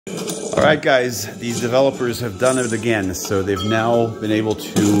All right, guys, these developers have done it again. So they've now been able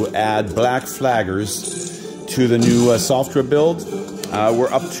to add black flaggers to the new software build.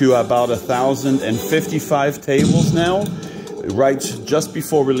 We're up to about 1,055 tables now, right just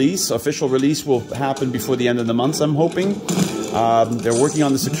before release. Official release will happen before the end of the month, I'm hoping. They're working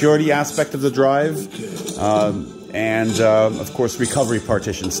on the security aspect of the drive. And of course, recovery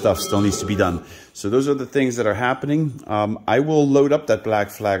partition stuff still needs to be done. So those are the things that are happening. I will load up that black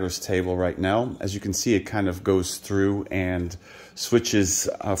flaggers table right now. As you can see, it kind of goes through and switches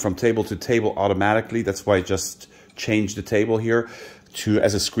from table to table automatically. That's why I just changed the table here to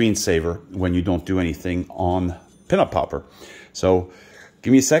as a screensaver when you don't do anything on Pinup Popper. So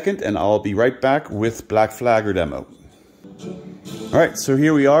give me a second and I'll be right back with black flagger demo. All right, so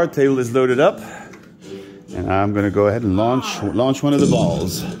here we are. Table is loaded up. And I'm going to go ahead and launch one of the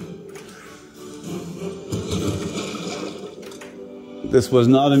balls. This was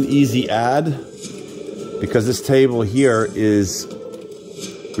not an easy add because this table here is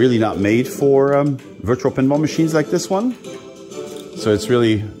really not made for virtual pinball machines like this one. So it's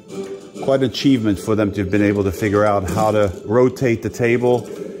really quite an achievement for them to have been able to figure out how to rotate the table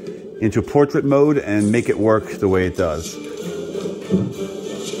into portrait mode and make it work the way it does.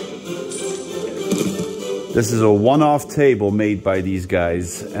 This is a one-off table made by these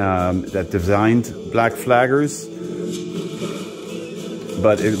guys that designed black flaggers,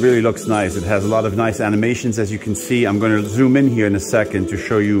 but it really looks nice. It has a lot of nice animations, as you can see. I'm going to zoom in here in a second to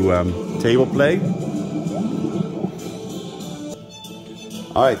show you table play.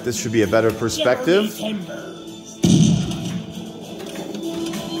 All right, this should be a better perspective.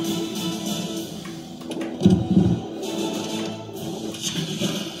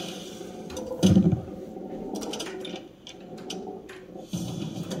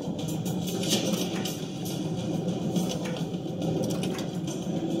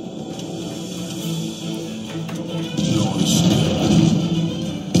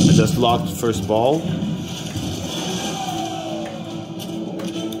 I just locked the first ball.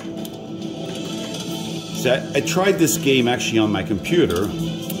 So I tried this game actually on my computer,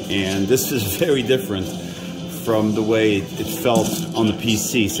 and this is very different from the way it felt on the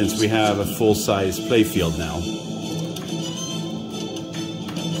PC since we have a full-size playfield now.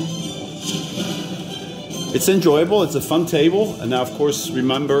 It's enjoyable, it's a fun table, and now of course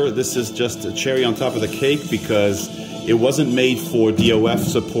remember this is just a cherry on top of the cake because it wasn't made for DOF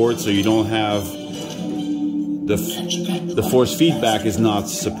support, so you don't have the force feedback is not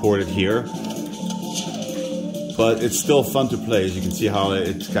supported here. But it's still fun to play, as you can see how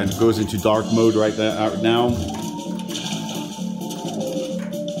it kind of goes into dark mode right now.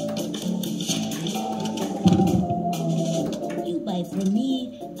 You buy from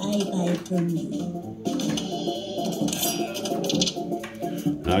me, I buy from you.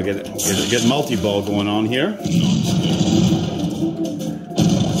 Now get multi-ball going on here.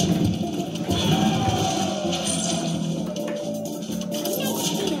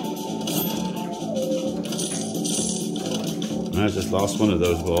 I just lost one of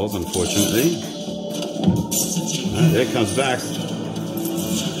those balls, unfortunately. There it comes back.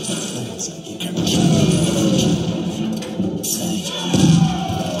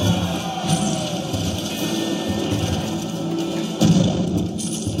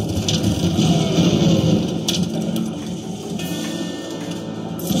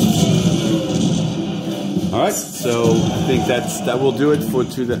 All right, so I think that will do it for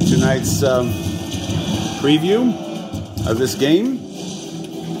tonight's preview of this game.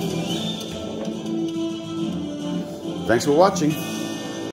 Thanks for watching.